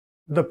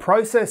The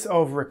process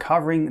of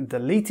recovering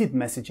deleted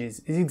messages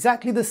is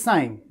exactly the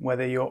same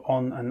whether you're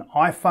on an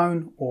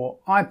iPhone or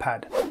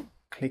iPad.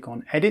 Click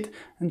on Edit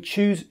and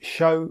choose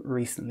Show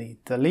Recently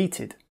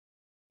Deleted.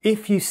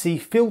 If you see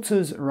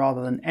Filters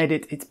rather than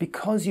Edit, it's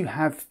because you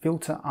have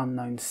Filter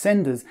Unknown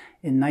Senders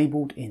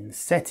enabled in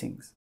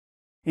Settings.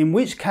 In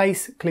which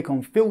case, click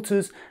on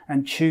Filters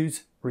and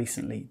choose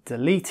Recently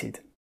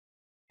Deleted.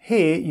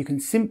 Here you can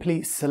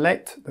simply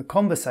select the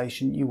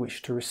conversation you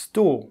wish to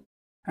restore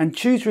and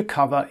choose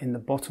Recover in the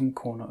bottom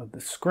corner of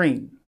the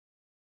screen.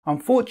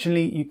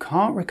 Unfortunately, you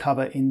can't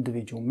recover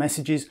individual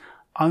messages,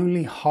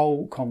 only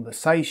whole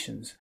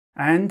conversations.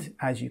 And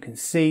as you can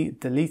see,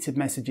 deleted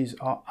messages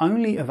are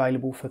only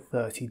available for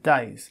 30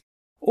 days,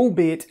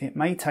 albeit it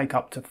may take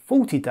up to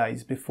 40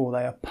 days before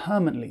they are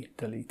permanently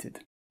deleted.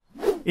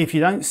 If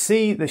you don't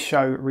see the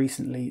Show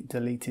Recently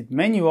Deleted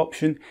menu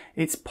option,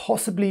 it's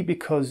possibly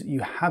because you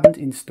haven't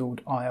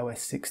installed iOS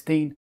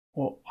 16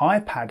 or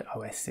iPad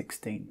OS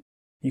 16.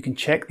 You can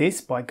check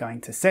this by going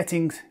to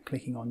Settings,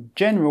 clicking on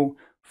General,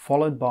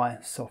 followed by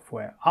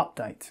Software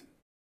Update.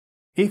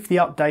 If the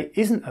update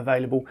isn't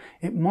available,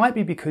 it might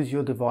be because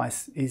your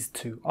device is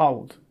too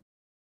old.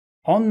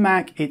 On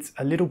Mac, it's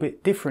a little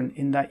bit different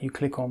in that you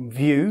click on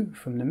View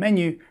from the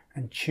menu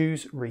and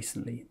choose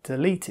Recently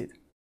Deleted.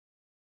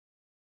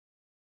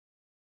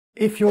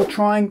 If you're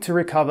trying to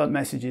recover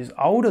messages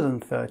older than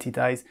 30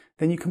 days,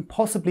 then you can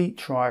possibly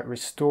try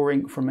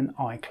restoring from an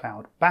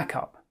iCloud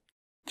backup.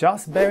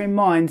 Just bear in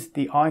mind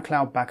the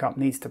iCloud backup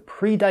needs to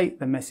predate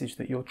the message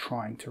that you're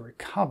trying to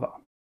recover.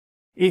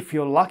 If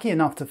you're lucky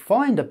enough to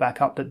find a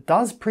backup that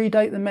does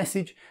predate the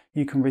message,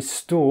 you can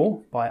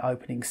restore by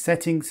opening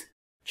Settings,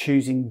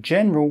 choosing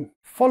General,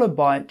 followed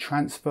by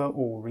Transfer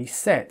or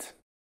Reset.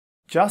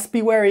 Just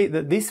be wary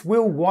that this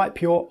will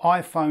wipe your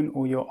iPhone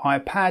or your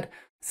iPad,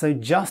 so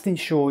just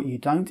ensure you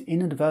don't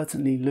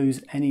inadvertently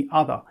lose any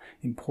other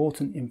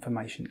important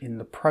information in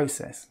the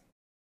process.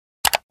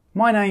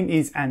 My name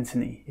is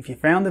Anthony. If you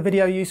found the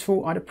video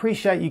useful, I'd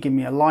appreciate you giving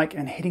me a like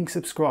and hitting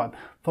subscribe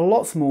for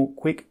lots more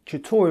quick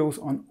tutorials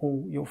on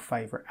all your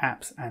favourite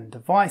apps and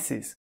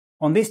devices.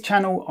 On this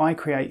channel, I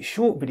create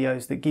short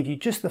videos that give you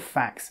just the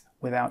facts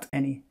without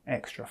any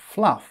extra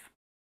fluff.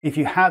 If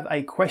you have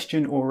a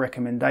question or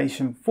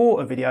recommendation for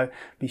a video,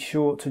 be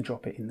sure to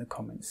drop it in the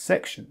comments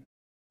section.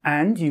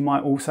 And you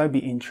might also be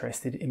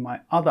interested in my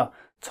other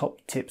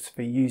top tips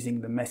for using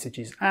the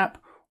Messages app,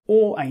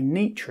 or a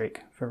neat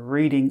trick for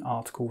reading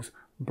articles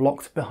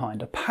blocked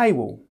behind a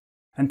paywall.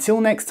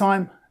 Until next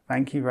time,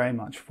 thank you very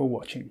much for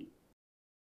watching.